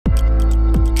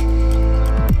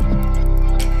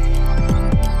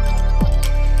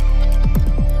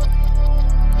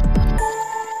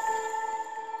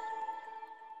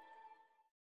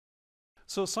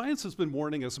So science has been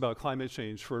warning us about climate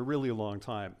change for a really long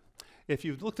time. If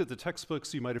you've looked at the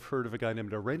textbooks, you might have heard of a guy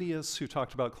named Arrhenius who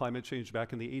talked about climate change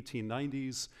back in the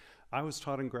 1890s. I was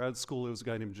taught in grad school, it was a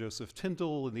guy named Joseph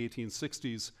Tyndall in the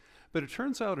 1860s. But it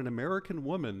turns out an American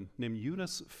woman named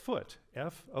Eunice Foote,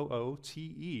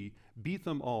 F-O-O-T-E, beat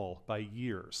them all by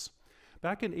years.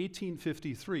 Back in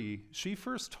 1853, she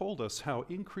first told us how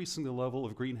increasing the level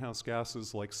of greenhouse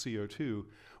gases like CO2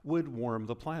 would warm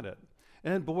the planet.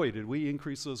 And boy, did we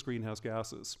increase those greenhouse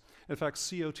gases. In fact,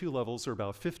 CO2 levels are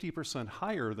about 50%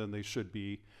 higher than they should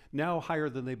be, now higher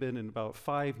than they've been in about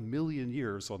 5 million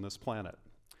years on this planet.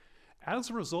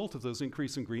 As a result of those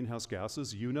increasing greenhouse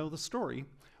gases, you know the story.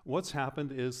 What's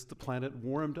happened is the planet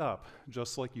warmed up,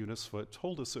 just like Eunice Foote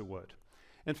told us it would.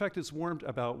 In fact, it's warmed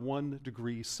about 1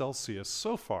 degree Celsius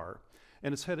so far,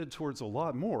 and it's headed towards a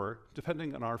lot more,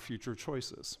 depending on our future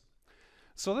choices.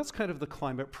 So that's kind of the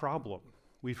climate problem.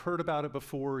 We've heard about it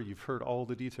before, you've heard all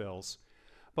the details.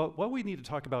 But what we need to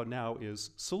talk about now is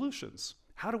solutions.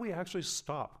 How do we actually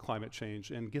stop climate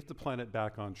change and get the planet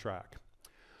back on track?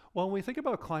 Well, when we think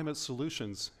about climate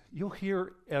solutions, you'll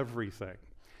hear everything.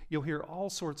 You'll hear all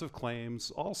sorts of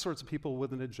claims, all sorts of people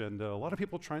with an agenda. A lot of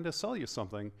people trying to sell you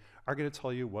something are going to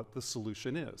tell you what the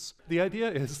solution is. The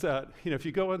idea is that, if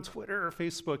you go on Twitter or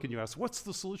Facebook and you ask, what's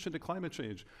the solution to climate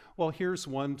change? Well, here's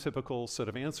one typical set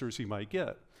of answers you might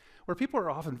get, where people are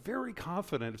often very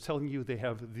confident of telling you they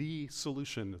have the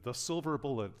solution, the silver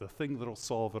bullet, the thing that'll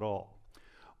solve it all.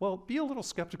 Well, be a little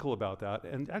skeptical about that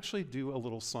and actually do a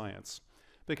little science,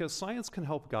 because science can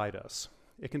help guide us.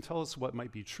 It can tell us what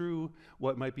might be true,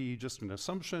 what might be just an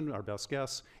assumption, our best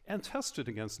guess, and test it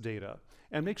against data,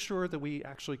 and make sure that we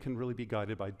actually can really be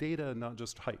guided by data and not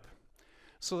just hype.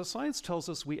 So the science tells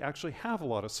us we actually have a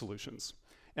lot of solutions.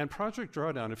 And Project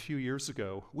Drawdown a few years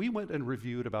ago, we went and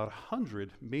reviewed about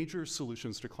 100 major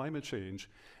solutions to climate change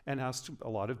and asked a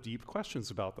lot of deep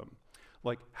questions about them.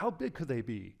 Like, how big could they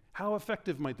be? How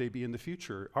effective might they be in the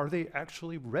future? Are they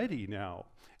actually ready now?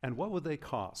 And what would they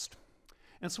cost?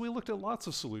 And so we looked at lots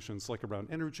of solutions, like around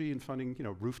energy and funding,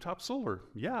 rooftop solar.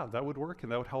 Yeah, that would work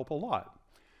and that would help a lot.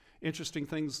 Interesting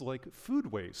things like food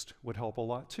waste would help a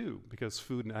lot too, because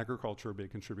food and agriculture are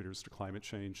big contributors to climate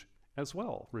change as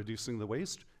well. Reducing the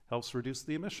waste helps reduce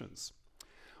the emissions.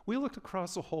 We looked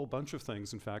across a whole bunch of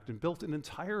things, in fact, and built an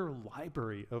entire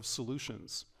library of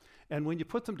solutions. And when you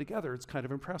put them together, it's kind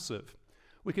of impressive.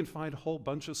 We can find a whole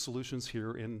bunch of solutions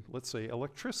here in, let's say,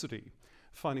 electricity,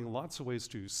 finding lots of ways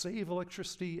to save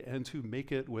electricity and to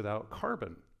make it without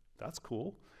carbon. That's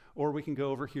cool. Or we can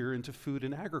go over here into food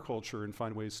and agriculture and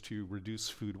find ways to reduce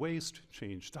food waste,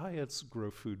 change diets,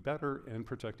 grow food better, and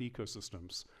protect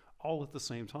ecosystems, all at the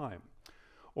same time.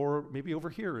 Or maybe over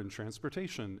here in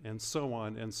transportation, and so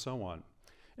on and so on.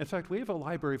 In fact, we have a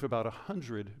library of about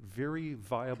 100 very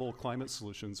viable climate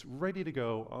solutions ready to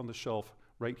go on the shelf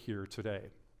right here today.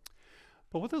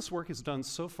 But what this work has done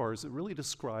so far is it really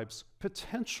describes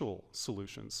potential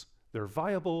solutions. They're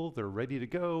viable, they're ready to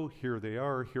go, here they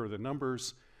are, here are the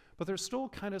numbers, but they're still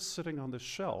kind of sitting on the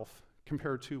shelf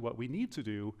compared to what we need to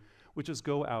do, which is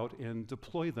go out and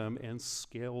deploy them and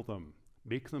scale them,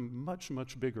 make them much,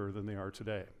 much bigger than they are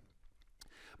today.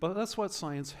 But that's what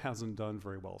science hasn't done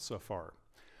very well so far.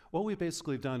 What we've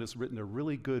basically done is written a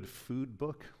really good food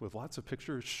book with lots of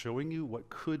pictures showing you what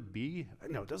could be.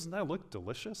 No, doesn't that look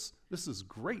delicious? This is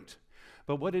great.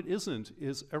 But what it isn't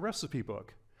is a recipe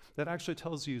book that actually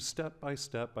tells you step by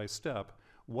step by step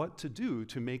what to do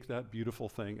to make that beautiful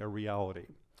thing a reality.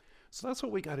 So that's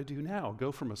what we got to do now,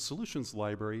 go from a solutions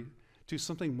library to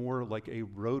something more like a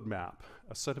roadmap,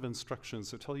 a set of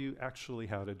instructions that tell you actually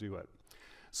how to do it.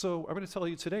 So I'm going to tell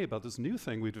you today about this new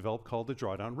thing we developed called the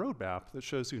Drawdown Roadmap that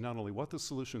shows you not only what the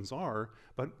solutions are,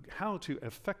 but how to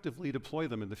effectively deploy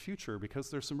them in the future, because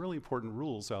there's some really important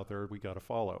rules out there we got to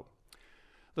follow.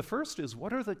 The first is,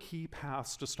 what are the key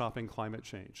paths to stopping climate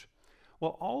change?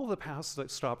 Well, all of the paths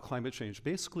that stop climate change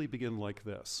basically begin like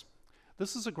this.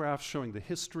 This is a graph showing the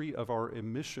history of our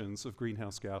emissions of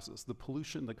greenhouse gases, the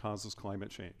pollution that causes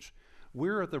climate change.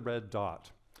 We're at the red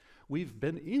dot. We've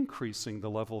been increasing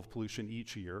the level of pollution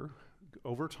each year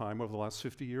over time, over the last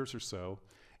 50 years or so,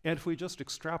 and if we just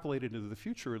extrapolated into the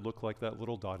future, it'd look like that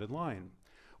little dotted line.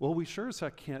 Well, we sure as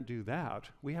heck can't do that.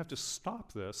 We have to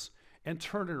stop this and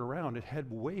turn it around and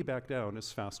head way back down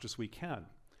as fast as we can.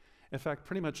 In fact,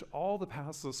 pretty much all the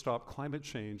paths that stop climate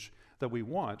change that we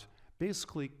want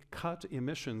basically cut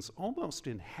emissions almost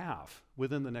in half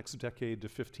within the next decade to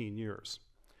 15 years.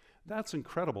 That's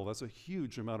incredible. That's a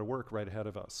huge amount of work right ahead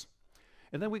of us.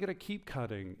 And then we got to keep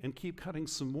cutting and keep cutting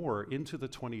some more into the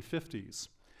 2050s.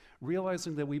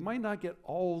 realizing that we might not get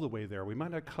all the way there. We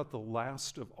might not cut the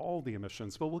last of all the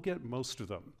emissions, but we'll get most of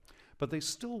them. But they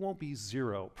still won't be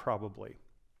zero, probably.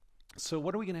 So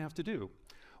what are we going to have to do?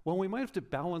 Well, we might have to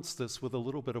balance this with a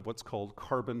little bit of what's called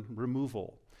carbon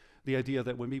removal, the idea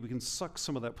that maybe we can suck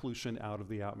some of that pollution out of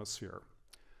the atmosphere.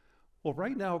 Well,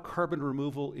 right now, carbon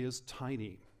removal is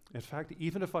tiny. In fact,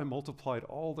 even if I multiplied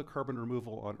all the carbon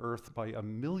removal on Earth by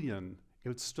 1,000,000, it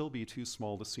would still be too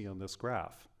small to see on this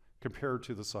graph compared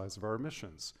to the size of our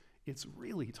emissions. It's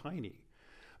really tiny.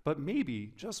 But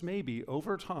maybe, just maybe,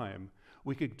 over time,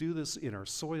 we could do this in our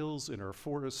soils, in our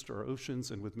forests, our oceans,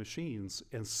 and with machines,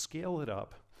 and scale it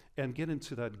up and get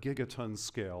into that gigaton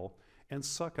scale and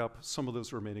suck up some of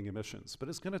those remaining emissions. But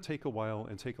it's going to take a while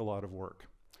and take a lot of work.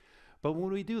 But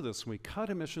when we do this, when we cut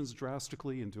emissions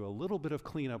drastically and do a little bit of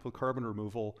cleanup with carbon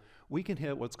removal, we can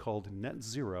hit what's called net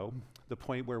zero, the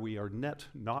point where we are net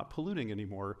not polluting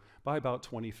anymore, by about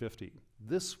 2050.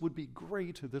 This would be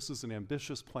great. This is an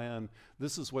ambitious plan.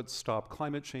 This is what stopped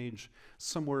climate change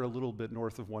somewhere a little bit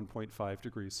north of 1.5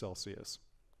 degrees Celsius.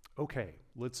 Okay,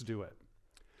 let's do it.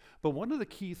 But one of the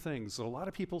key things that a lot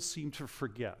of people seem to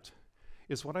forget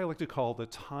is what I like to call the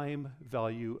time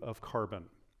value of carbon.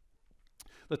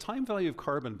 The time value of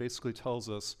carbon basically tells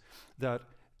us that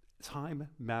time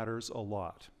matters a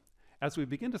lot. As we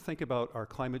begin to think about our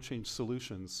climate change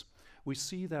solutions, we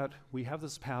see that we have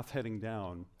this path heading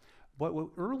down, but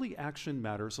early action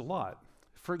matters a lot.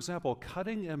 For example,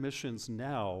 cutting emissions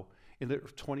now in the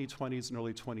 2020s and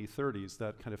early 2030s,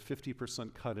 that kind of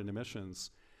 50% cut in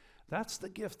emissions, that's the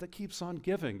gift that keeps on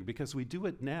giving because we do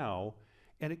it now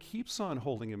and it keeps on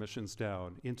holding emissions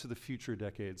down into the future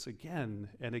decades again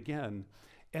and again,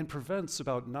 and prevents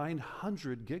about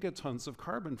 900 gigatons of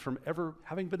carbon from ever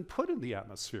having been put in the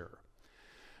atmosphere.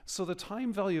 So the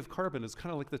time value of carbon is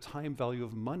kind of like the time value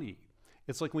of money.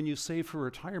 It's like when you save for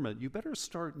retirement, you better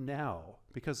start now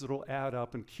because it'll add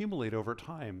up and accumulate over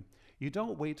time. You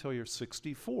don't wait till you're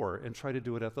 64 and try to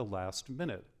do it at the last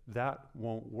minute. That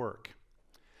won't work.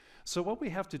 So what we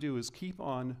have to do is keep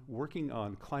on working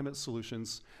on climate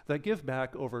solutions that give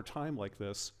back over time like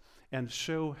this and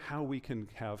show how we can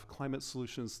have climate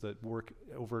solutions that work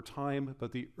over time,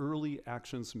 but the early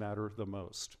actions matter the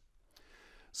most.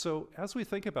 So as we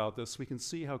think about this, we can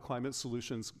see how climate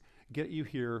solutions get you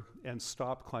here and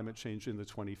stop climate change in the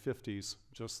 2050s,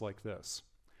 just like this.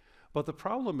 But the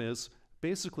problem is,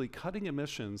 basically cutting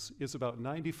emissions is about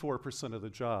 94% of the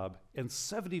job, and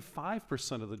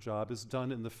 75% of the job is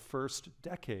done in the first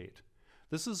decade.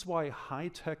 This is why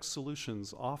high-tech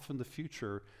solutions off in the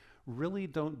future really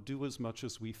don't do as much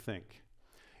as we think.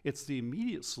 It's the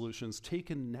immediate solutions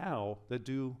taken now that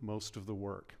do most of the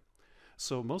work.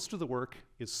 So most of the work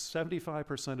is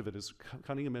 75% of it is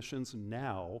cutting emissions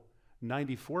now,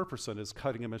 94% is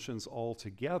cutting emissions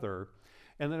altogether,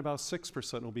 and then about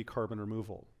 6% will be carbon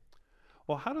removal.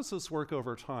 Well, how does this work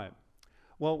over time?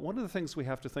 Well, one of the things we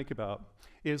have to think about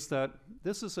is that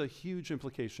this is a huge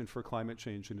implication for climate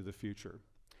change into the future.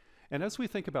 And as we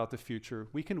think about the future,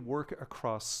 we can work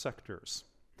across sectors.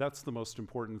 That's the most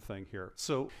important thing here.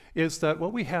 So is that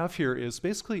what we have here is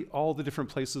basically all the different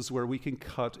places where we can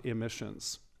cut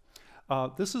emissions.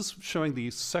 This is showing the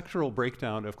sectoral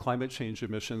breakdown of climate change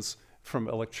emissions from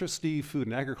electricity, food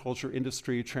and agriculture,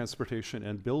 industry, transportation,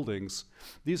 and buildings.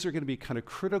 These are going to be kind of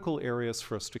critical areas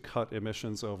for us to cut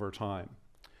emissions over time.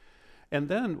 And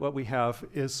then what we have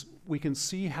is we can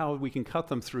see how we can cut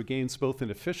them through gains both in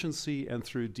efficiency and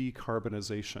through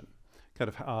decarbonization,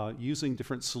 kind of using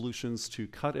different solutions to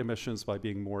cut emissions by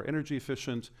being more energy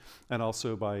efficient and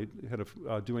also by kind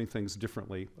of doing things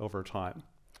differently over time.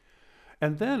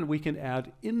 And then we can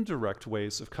add indirect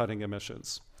ways of cutting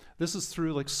emissions. This is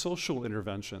through like social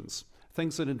interventions,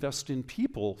 things that invest in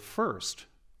people first,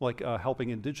 like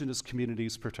helping indigenous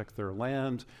communities protect their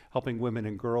land, helping women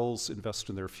and girls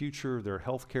invest in their future, their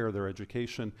healthcare, their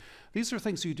education. These are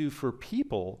things you do for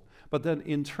people, but then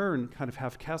in turn kind of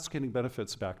have cascading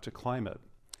benefits back to climate.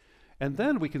 And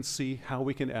then we can see how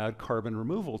we can add carbon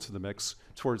removal to the mix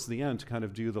towards the end to kind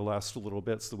of do the last little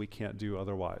bits that we can't do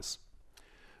otherwise.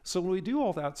 So when we do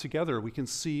all that together, we can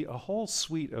see a whole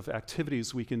suite of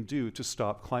activities we can do to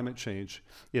stop climate change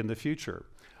in the future.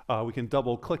 We can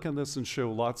double click on this and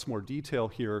show lots more detail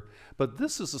here, but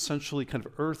this is essentially kind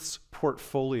of Earth's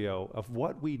portfolio of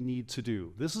what we need to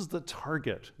do. This is the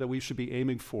target that we should be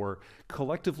aiming for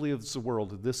collectively as a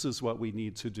world. This is what we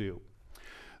need to do.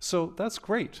 So that's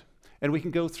great. And we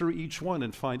can go through each one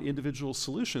and find individual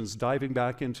solutions, diving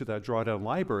back into that drawdown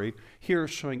library, here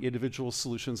showing individual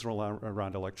solutions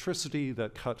around electricity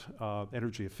that cut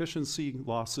energy efficiency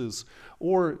losses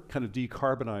or kind of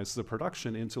decarbonize the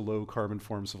production into low carbon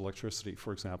forms of electricity,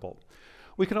 for example.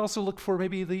 We can also look for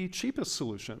maybe the cheapest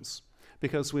solutions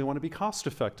because we want to be cost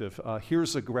effective.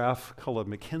 Here's a graph called a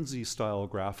McKinsey style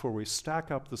graph where we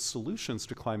stack up the solutions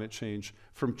to climate change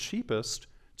from cheapest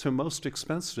to most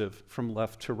expensive from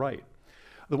left to right.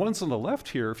 The ones on the left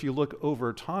here, if you look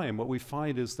over time, what we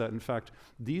find is that in fact,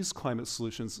 these climate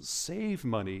solutions save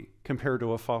money compared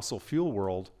to a fossil fuel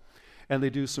world, and they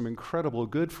do some incredible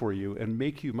good for you and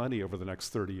make you money over the next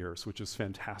 30 years, which is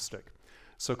fantastic.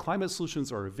 So climate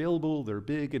solutions are available, they're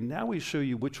big, and now we show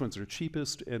you which ones are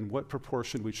cheapest and what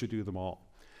proportion we should do them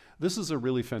all. This is a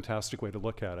really fantastic way to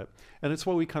look at it, and it's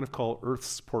what we kind of call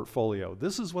Earth's portfolio.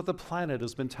 This is what the planet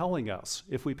has been telling us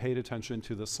if we paid attention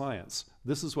to the science.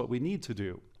 This is what we need to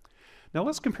do. Now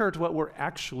let's compare it to what we're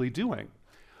actually doing.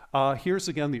 Here's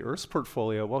again the Earth's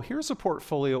portfolio. Well, here's a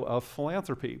portfolio of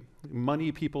philanthropy,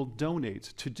 money people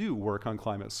donate to do work on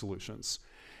climate solutions.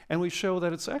 And we show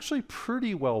that it's actually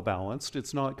pretty well balanced.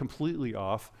 It's not completely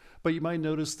off, but you might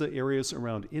notice the areas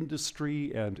around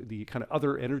industry and the kind of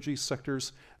other energy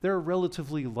sectors, they're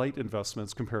relatively light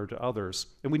investments compared to others,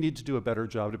 and we need to do a better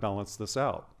job to balance this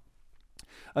out.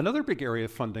 Another big area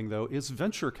of funding, though, is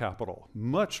venture capital,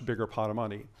 much bigger pot of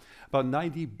money. About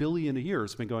 $90 billion a year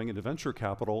has been going into venture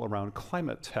capital around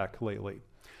climate tech lately.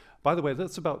 By the way,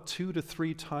 that's about 2 to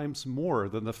 3 times more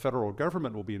than the federal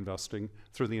government will be investing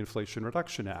through the Inflation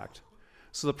Reduction Act.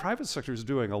 So the private sector is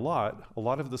doing a lot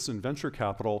of this in venture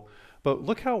capital, but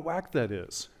look how whacked that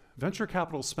is. Venture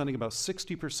capital is spending about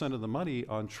 60% of the money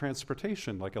on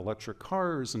transportation, like electric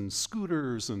cars and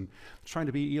scooters and trying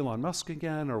to be Elon Musk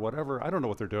again or whatever. I don't know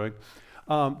what they're doing.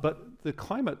 But the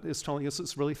climate is telling us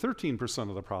it's really 13%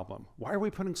 of the problem. Why are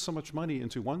we putting so much money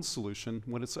into one solution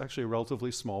when it's actually a relatively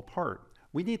small part?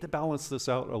 We need to balance this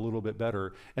out a little bit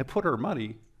better and put our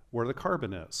money where the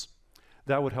carbon is.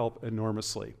 That would help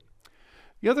enormously.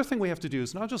 The other thing we have to do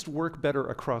is not just work better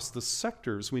across the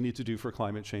sectors we need to do for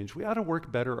climate change, we ought to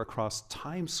work better across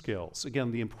time scales.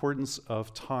 Again, the importance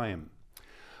of time.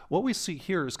 What we see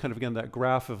here is kind of, again, that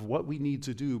graph of what we need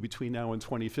to do between now and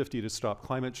 2050 to stop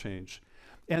climate change.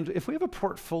 And if we have a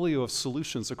portfolio of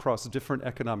solutions across different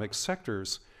economic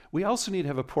sectors, we also need to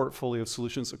have a portfolio of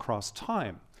solutions across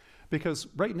time. Because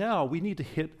right now, we need to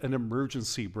hit an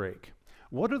emergency brake.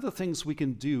 What are the things we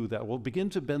can do that will begin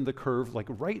to bend the curve like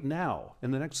right now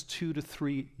in the next 2 to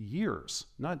 3 years,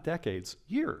 not decades,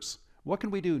 years? What can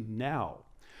we do now?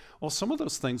 Well, some of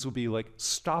those things would be like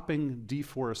stopping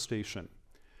deforestation.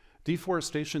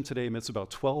 Deforestation today emits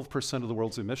about 12% of the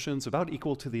world's emissions, about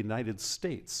equal to the United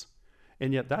States.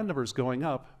 And yet that number is going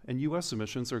up and US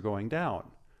emissions are going down.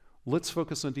 Let's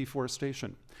focus on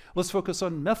deforestation. Let's focus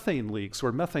on methane leaks,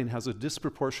 where methane has a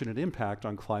disproportionate impact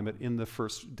on climate in the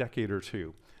first decade or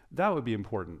two. That would be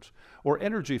important. Or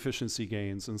energy efficiency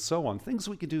gains and so on, things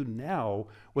we can do now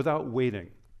without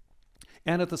waiting.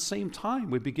 And at the same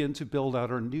time, we begin to build out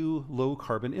our new low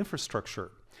carbon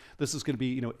infrastructure. This is going to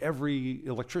be, every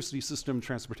electricity system,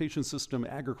 transportation system,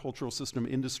 agricultural system,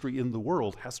 industry in the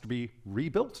world has to be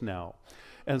rebuilt now.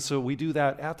 And so we do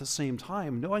that at the same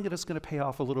time, knowing that it's going to pay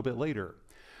off a little bit later.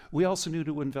 We also need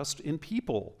to invest in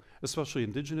people, especially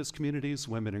indigenous communities,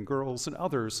 women and girls, and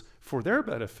others for their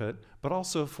benefit, but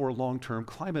also for long-term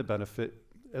climate benefit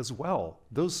as well.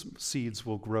 Those seeds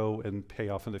will grow and pay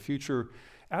off in the future,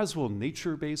 as will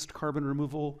nature-based carbon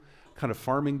removal, kind of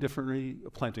farming differently,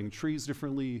 planting trees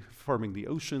differently, farming the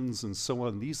oceans, and so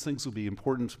on. These things will be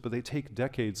important, but they take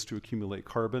decades to accumulate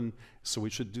carbon, so we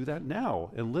should do that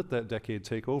now and let that decade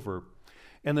take over.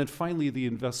 And then finally, the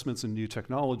investments in new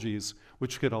technologies,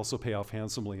 which could also pay off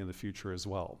handsomely in the future as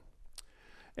well.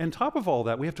 And top of all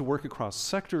that, we have to work across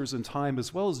sectors and time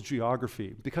as well as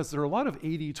geography, because there are a lot of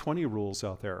 80-20 rules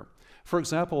out there. For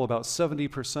example, about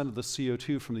 70% of the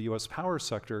CO2 from the US power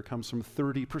sector comes from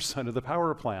 30% of the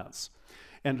power plants.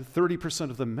 And 30%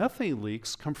 of the methane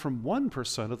leaks come from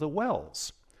 1% of the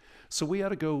wells. So we ought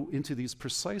to go into these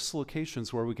precise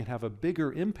locations where we can have a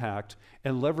bigger impact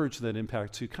and leverage that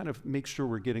impact to kind of make sure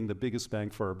we're getting the biggest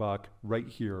bang for our buck right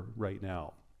here, right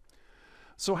now.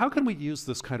 So how can we use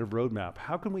this kind of roadmap?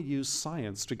 How can we use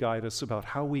science to guide us about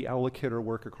how we allocate our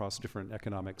work across different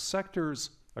economic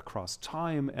sectors, across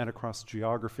time, and across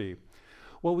geography?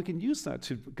 Well, we can use that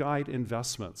to guide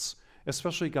investments,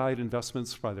 especially guide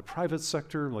investments by the private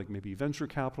sector, like maybe venture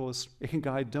capitalists. It can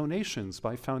guide donations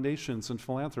by foundations and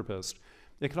philanthropists.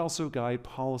 It can also guide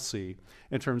policy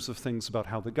in terms of things about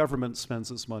how the government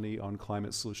spends its money on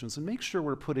climate solutions and make sure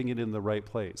we're putting it in the right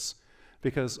place.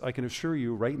 Because I can assure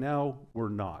you right now, we're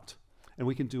not. And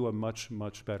we can do a much,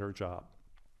 much better job.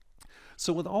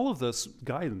 So with all of this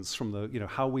guidance from the,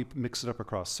 how we mix it up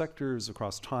across sectors,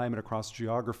 across time, and across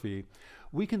geography,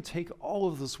 we can take all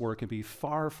of this work and be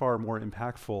far, far more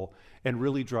impactful and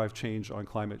really drive change on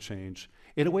climate change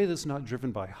in a way that's not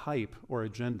driven by hype or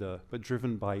agenda, but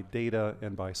driven by data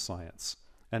and by science.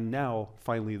 And now,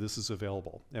 finally, this is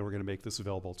available, and we're going to make this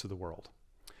available to the world.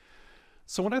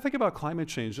 So when I think about climate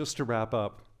change, just to wrap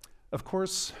up, of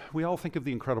course, we all think of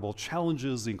the incredible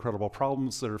challenges, the incredible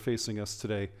problems that are facing us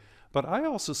today, but I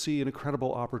also see an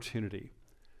incredible opportunity,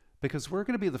 because we're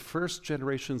going to be the first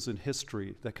generations in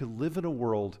history that could live in a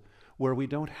world where we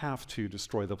don't have to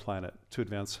destroy the planet to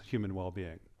advance human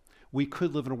well-being. We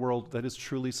could live in a world that is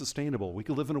truly sustainable. We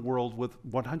could live in a world with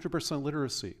 100%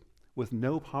 literacy, with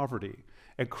no poverty,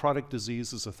 and chronic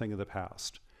disease is a thing of the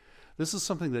past. This is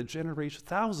something that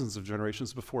thousands of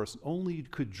generations before us only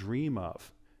could dream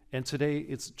of. And today,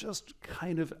 it's just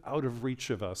kind of out of reach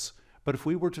of us. But if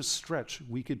we were to stretch,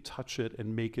 we could touch it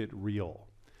and make it real.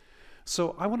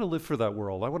 So I want to live for that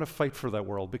world. I want to fight for that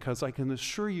world, because I can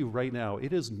assure you right now,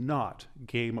 it is not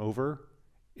game over.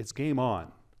 It's game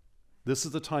on. This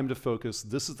is the time to focus.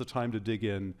 This is the time to dig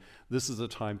in. This is the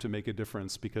time to make a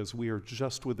difference, because we are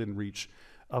just within reach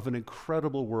of an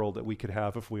incredible world that we could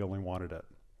have if we only wanted it.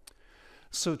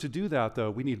 So to do that, though,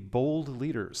 we need bold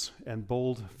leaders and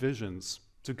bold visions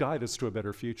to guide us to a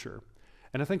better future.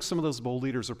 And I think some of those bold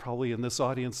leaders are probably in this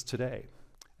audience today.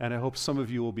 And I hope some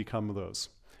of you will become those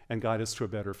and guide us to a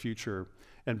better future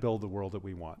and build the world that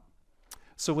we want.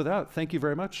 So with that, thank you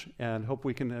very much, and hope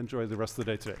we can enjoy the rest of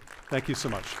the day today. Thank you so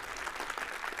much.